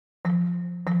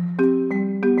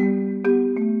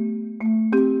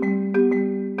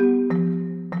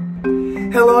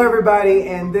Hello everybody,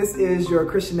 and this is your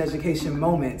Christian Education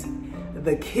Moment,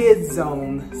 the Kids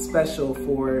Zone special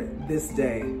for this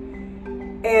day.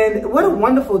 And what a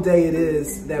wonderful day it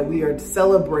is that we are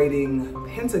celebrating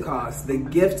Pentecost, the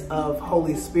gift of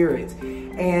Holy Spirit.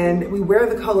 And we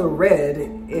wear the color red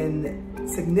in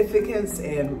significance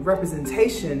and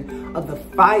representation of the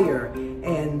fire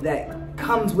and that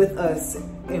comes with us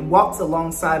and walks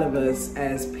alongside of us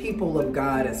as people of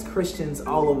God, as Christians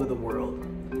all over the world.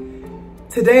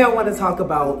 Today I want to talk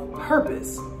about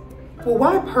purpose. Well,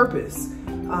 why purpose?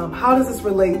 How does this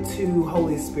relate to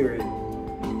Holy Spirit?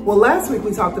 Well, last week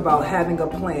we talked about having a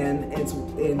plan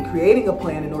and creating a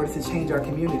plan in order to change our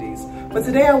communities. But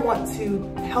today I want to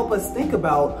help us think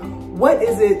about what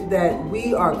is it that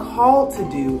we are called to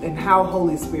do and how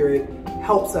Holy Spirit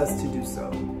helps us to do so.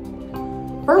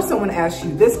 First, I want to ask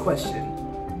you this question.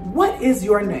 What is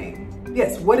your name?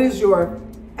 Yes, what is your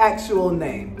actual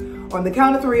name? On the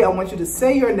count of three, I want you to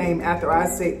say your name after I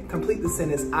say, complete the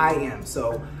sentence, I am.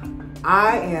 So,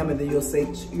 I am, and then you'll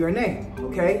say your name,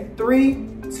 okay? 3,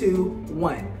 2,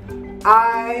 1.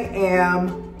 I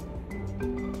am,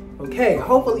 okay,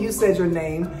 hopefully you said your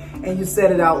name and you said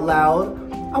it out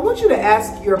loud. I want you to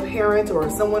ask your parent or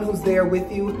someone who's there with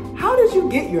you, how did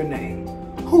you get your name?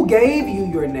 Who gave you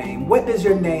your name? What does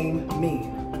your name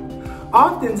mean?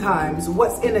 Oftentimes,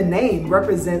 what's in a name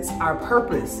represents our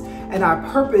purpose and our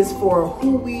purpose for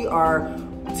who we are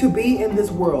to be in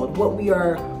this world, what we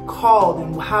are called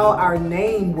and how our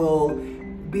name will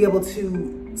be able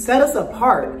to set us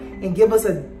apart and give us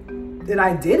an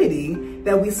identity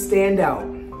that we stand out.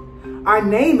 Our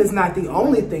name is not the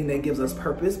only thing that gives us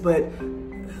purpose, but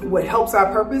what helps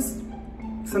our purpose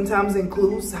sometimes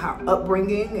includes our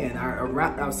upbringing and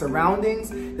our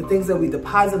surroundings, the things that we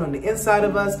deposit on the inside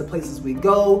of us, the places we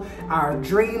go, our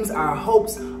dreams, our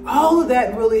hopes. All of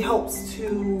that really helps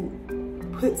to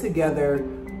put together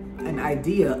an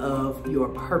idea of your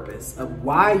purpose, of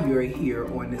why you're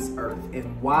here on this earth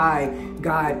and why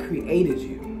God created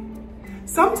you.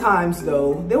 Sometimes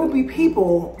though, there will be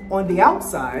people on the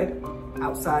outside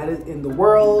in the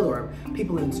world, or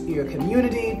people in your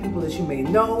community, people that you may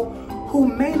know, who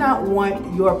may not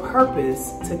want your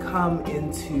purpose to come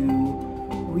into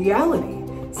reality.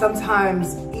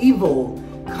 Sometimes evil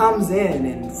comes in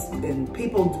and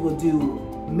people will do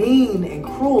mean and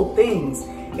cruel things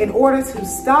in order to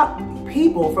stop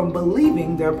people from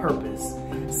believing their purpose.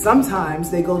 Sometimes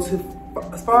they go to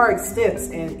far extents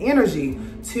and energy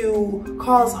to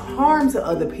cause harm to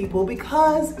other people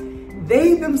because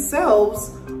they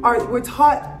themselves were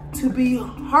taught to be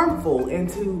harmful and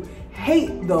to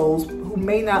hate those who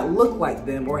may not look like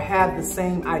them or have the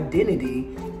same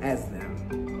identity as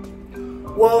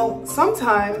them. Well,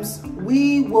 sometimes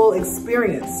we will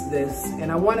experience this,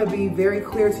 and I want to be very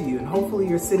clear to you, and hopefully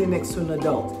you're sitting next to an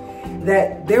adult,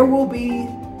 that there will be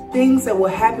things that will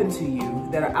happen to you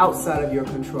that are outside of your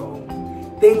control.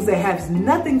 Things that have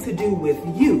nothing to do with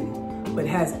you, but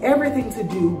has everything to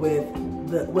do with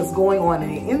what's going on in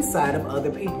the inside of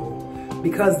other people,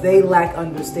 because they lack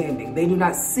understanding. They do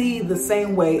not see the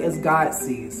same way as God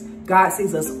sees. God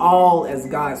sees us all as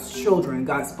God's children,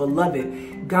 God's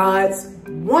beloved, God's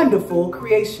wonderful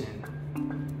creation.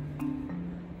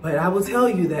 But I will tell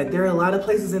you that there are a lot of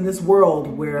places in this world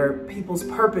where people's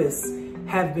purpose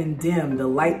have been dimmed. The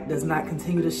light does not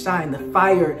continue to shine. The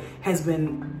fire has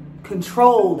been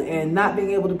controlled and not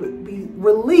being able to be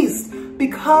released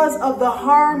because of the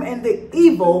harm and the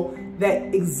evil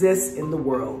that exists in the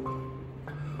world.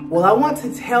 Well, I want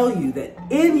to tell you that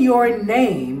in your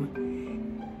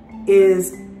name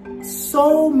is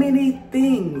so many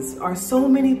things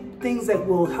that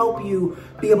will help you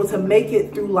be able to make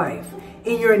it through life.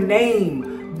 In your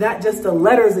name, not just the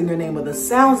letters in your name or the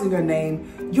sounds in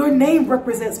your name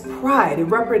represents pride. It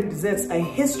represents a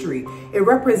history. It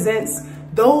represents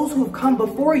those who've come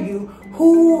before you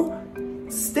who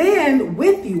stand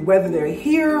with you, whether they're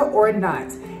here or not.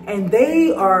 And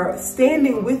they are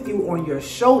standing with you on your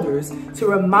shoulders to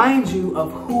remind you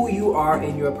of who you are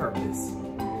in your purpose.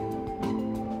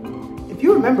 If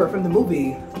you remember from the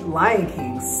movie Lion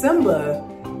King, Simba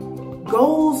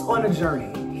goes on a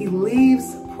journey. He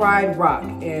leaves Pride Rock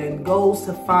and goes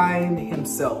to find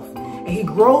himself. And he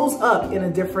grows up in a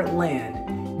different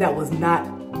land that was not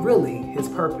really his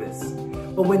purpose.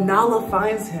 But when Nala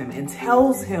finds him and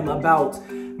tells him about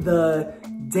the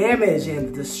damage and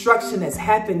the destruction that's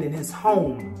happened in his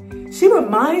home, she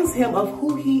reminds him of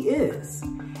who he is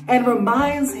and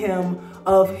reminds him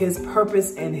of his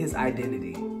purpose and his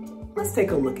identity. Let's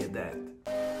take a look at that.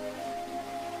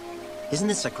 Isn't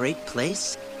this a great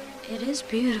place? It is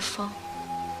beautiful.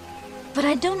 But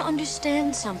I don't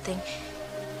understand something.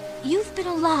 you've been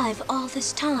alive all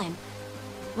this time.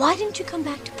 Why didn't you come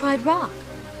back to Pride Rock?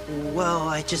 Well,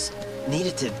 I just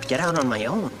needed to get out on my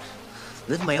own.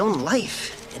 Live my own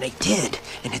life. And I did.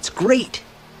 And it's great.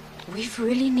 We've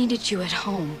really needed you at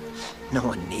home. No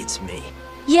one needs me.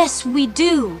 Yes, we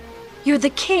do. You're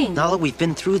the king. Nala, we've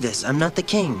been through this. I'm not the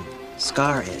king.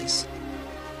 Scar is.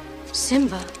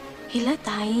 Simba, he let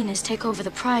the hyenas take over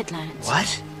the Pride Lands.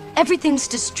 What? Everything's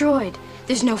destroyed.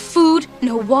 There's no food,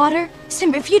 no water.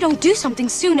 Simba, if you don't do something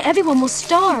soon, everyone will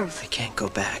starve. I can't go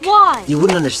back. Why? You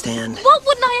wouldn't understand. What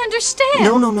wouldn't I understand?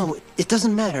 No. It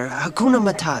doesn't matter. Hakuna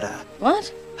Matata.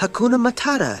 What? Hakuna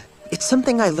Matata. It's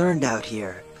something I learned out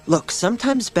here. Look,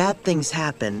 sometimes bad things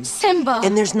happen. Simba!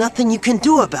 And there's nothing you can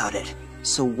do about it.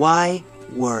 So why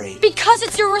worry? Because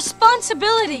it's your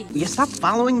responsibility. Will you stop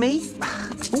following me?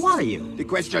 Who are you? The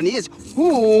question is,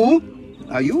 who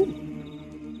are you?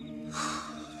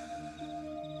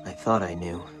 I thought I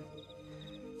knew.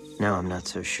 Now I'm not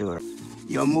so sure.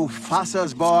 You're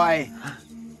Mufasa's boy.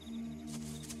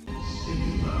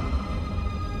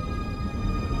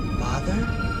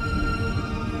 Father?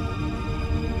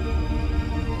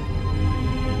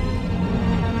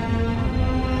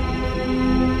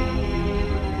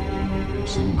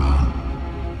 Simba,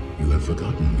 you have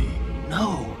forgotten me.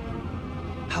 No.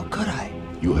 How could I?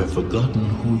 You have forgotten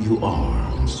who you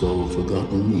are, and so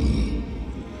forgotten me.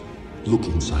 Look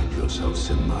inside yourself,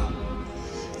 Simba.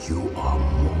 You are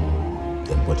more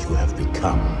than what you have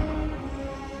become.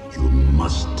 You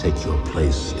must take your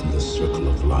place in the circle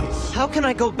of life. How can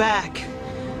I go back?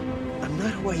 I'm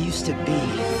not who I used to be.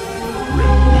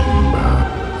 Remember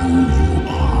who you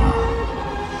are.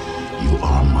 You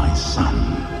are my son,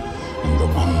 and the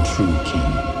one true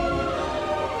king.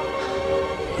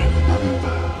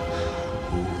 Remember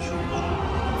who you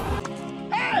are.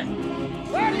 Hey!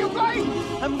 Where are you going?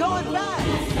 I'm going back!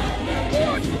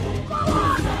 Good! Go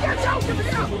on! Get out of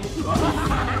here!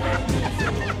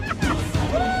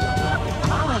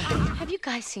 Have you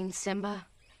guys seen Simba?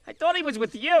 I thought he was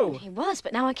with you. He was,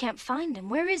 but now I can't find him.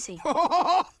 Where is he?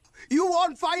 You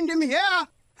won't find him here!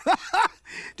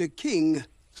 The king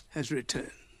has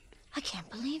returned. I can't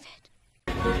believe it.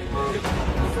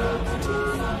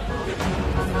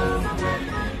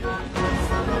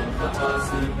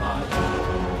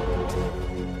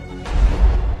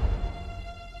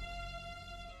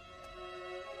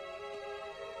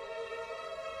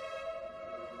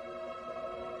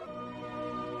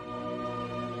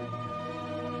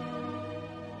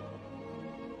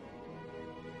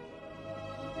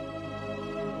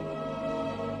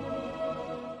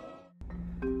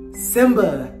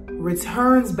 Simba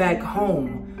returns back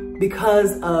home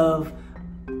because of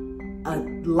a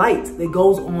light that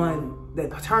goes on, that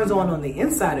turns on the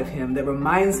inside of him that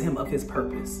reminds him of his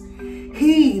purpose.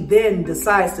 He then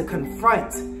decides to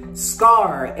confront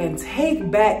Scar and take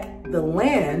back the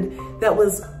land that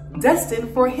was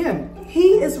destined for him.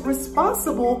 He is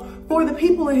responsible for the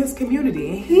people in his community,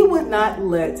 and he would not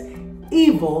let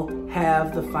evil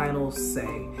have the final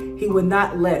say. He would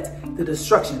not let the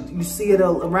destruction, you see it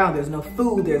all around, there's no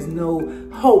food, there's no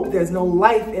hope, there's no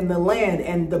life in the land,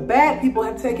 and the bad people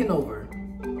have taken over.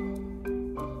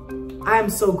 I am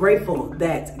so grateful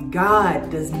that God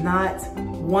does not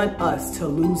want us to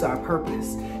lose our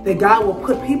purpose, that God will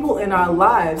put people in our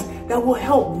lives that will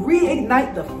help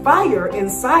reignite the fire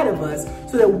inside of us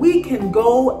so that we can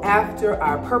go after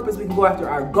our purpose, we can go after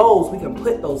our goals, we can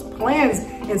put those plans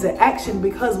into action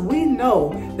because we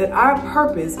know that our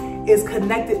purpose is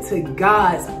connected to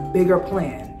God's bigger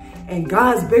plan. And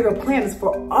God's bigger plan is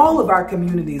for all of our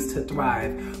communities to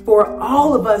thrive, for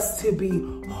all of us to be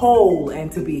whole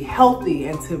and to be healthy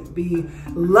and to be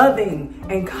loving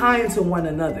and kind to one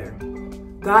another.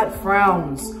 God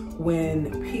frowns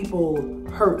when people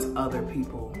hurt other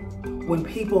people, when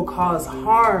people cause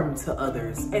harm to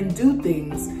others and do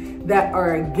things that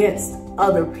are against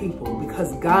other people,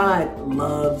 because God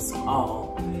loves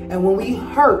all. And when we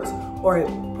hurt or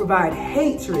provide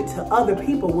hatred to other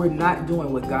people, we're not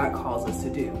doing what God calls us to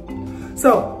do.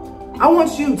 So I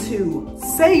want you to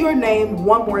say your name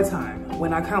one more time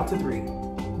when I count to 3.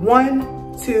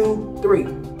 1, 2, 3.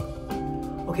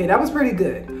 Okay, that was pretty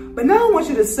good. But now I want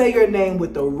you to say your name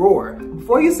with the roar.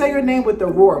 Before you say your name with the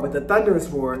roar, with the thunderous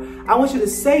roar, I want you to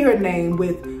say your name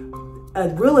with a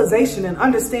realization and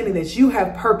understanding that you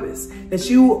have purpose, that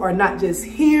you are not just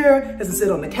here as to sit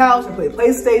on the couch and play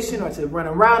PlayStation or to run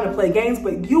around and play games,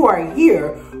 but you are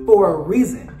here for a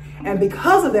reason. And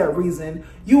because of that reason,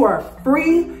 you are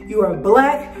free, you are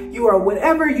black, you are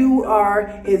whatever you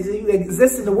are, you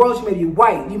exist in the world. You may be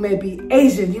white, you may be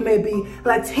Asian, you may be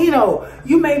Latino,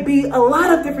 you may be a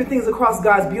lot of different things across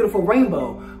God's beautiful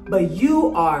rainbow. but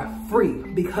you are free,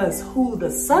 because who the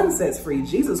Son sets free,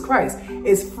 Jesus Christ,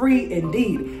 is free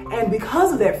indeed. And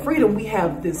because of that freedom, we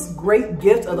have this great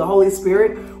gift of the Holy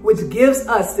Spirit, which gives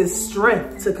us this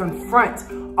strength to confront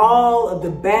all of the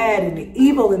bad and the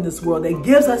evil in this world. That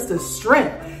gives us the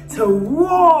strength to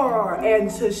roar and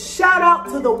to shout out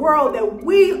to the world that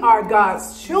we are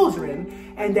God's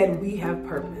children and that we have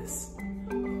purpose.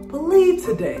 Believe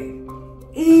today,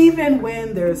 even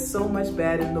when there's so much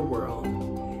bad in the world,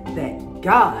 that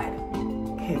God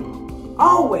can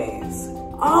always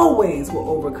will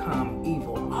overcome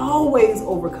evil, always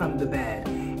overcome the bad.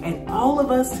 And all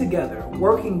of us together,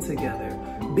 working together,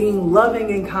 being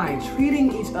loving and kind,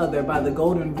 treating each other by the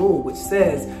golden rule, which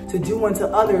says to do unto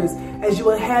others as you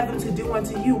will have them to do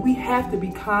unto you. We have to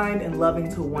be kind and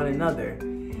loving to one another,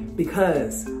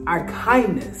 because our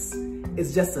kindness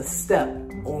is just a step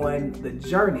on the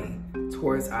journey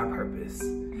towards our purpose.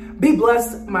 Be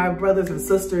blessed, my brothers and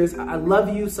sisters. I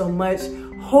love you so much.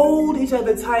 Hold each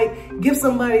other tight, give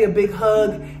somebody a big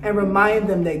hug, and remind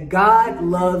them that God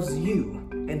loves you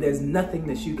and there's nothing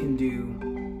that you can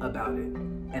do about it.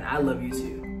 And I love you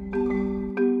too.